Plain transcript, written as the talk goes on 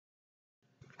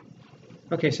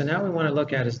Okay, so now we want to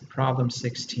look at is problem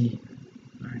 16.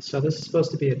 All right, so this is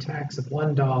supposed to be a tax of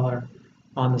 $1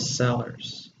 on the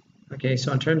sellers. Okay,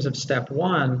 so in terms of step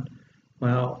 1,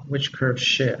 well, which curve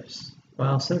shifts?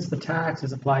 Well, since the tax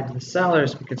is applied to the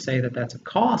sellers, we could say that that's a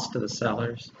cost to the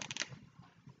sellers.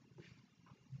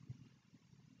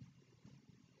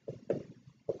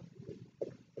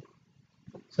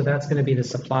 So that's going to be the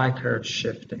supply curve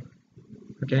shifting.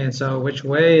 Okay, and so which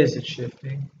way is it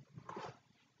shifting?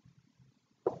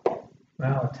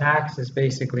 Well, a tax is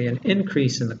basically an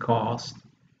increase in the cost,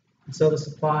 and so the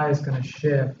supply is going to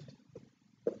shift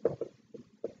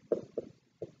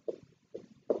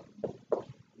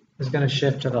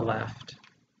to the left.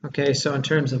 Okay, so in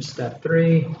terms of step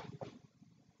 3,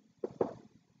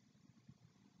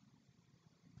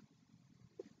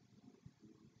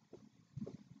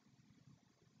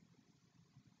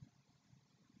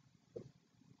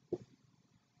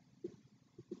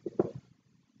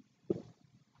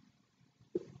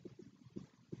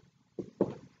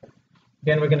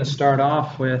 again, we're going to start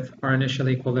off with our initial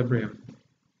equilibrium.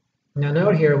 Now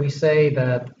note here we say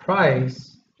that the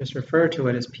price, just refer to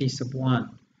it as P sub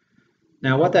 1.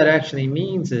 Now what that actually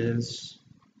means is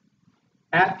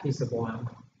at P sub 1,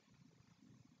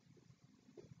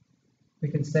 we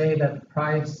can say that the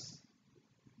price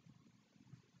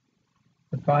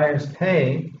buyers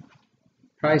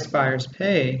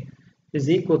pay is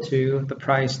equal to the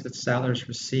price that sellers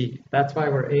receive. That's why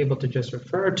we're able to just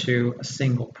refer to a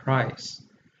single price.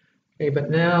 Okay, but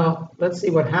now let's see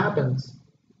what happens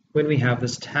when we have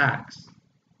this tax.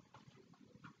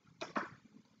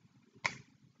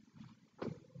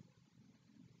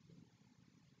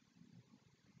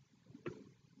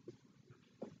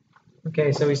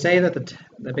 Okay, so we say that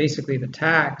basically the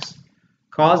tax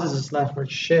causes this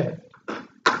leftward shift.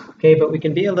 Okay, but we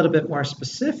can be a little bit more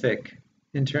specific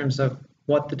in terms of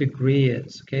what the degree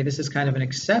is. Okay, this is kind of an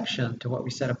exception to what we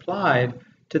said applied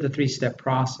to the 3-step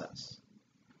process.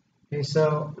 Okay,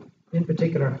 so in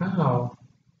particular, how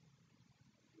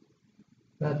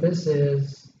that this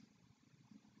is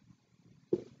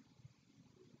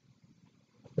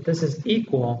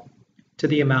equal to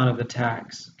the amount of the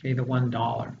tax. Okay, the $1.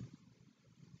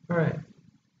 All right.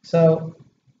 So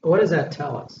what does that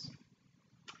tell us?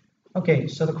 Okay,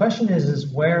 so the question is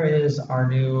where is our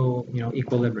new,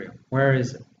 equilibrium? Where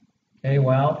is it? Okay,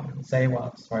 well, you can say,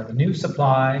 well, it's for the new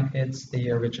supply, it's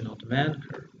the original demand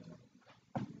curve.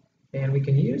 And we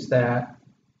can use that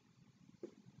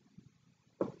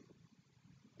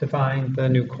to find the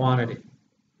new quantity.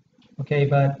 Okay,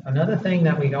 but another thing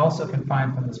that we also can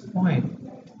find from this point,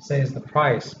 say, is the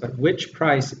price. But which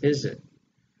price is it?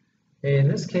 Okay, in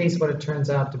this case, what it turns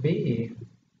out to be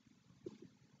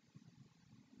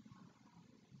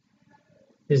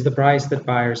is the price that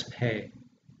buyers pay.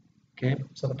 Okay,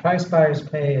 so the price buyers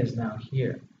pay is now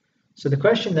here. So the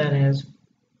question then is,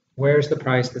 where's the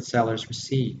price that sellers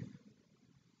receive?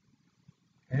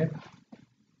 Okay,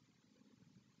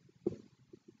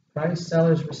 price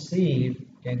sellers receive,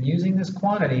 and using this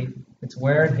quantity, it's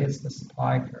where it hits the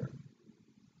supply curve.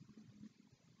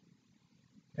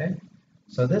 Okay,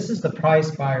 so this is the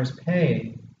price buyers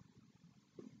pay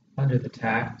under the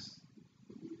tax.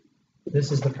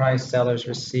 This is the price sellers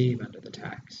receive under the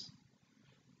tax.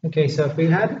 Okay, so if we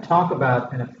had to talk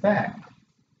about an effect,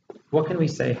 what can we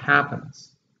say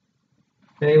happens?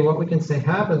 Okay, what we can say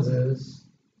happens is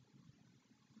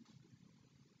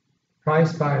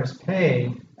price buyers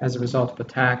pay as a result of the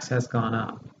tax has gone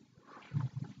up.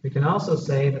 We can also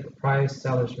say that the price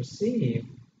sellers receive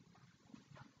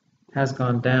has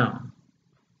gone down.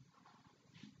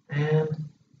 And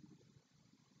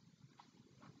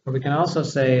what we can also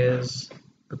say is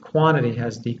the quantity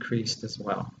has decreased as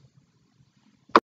well.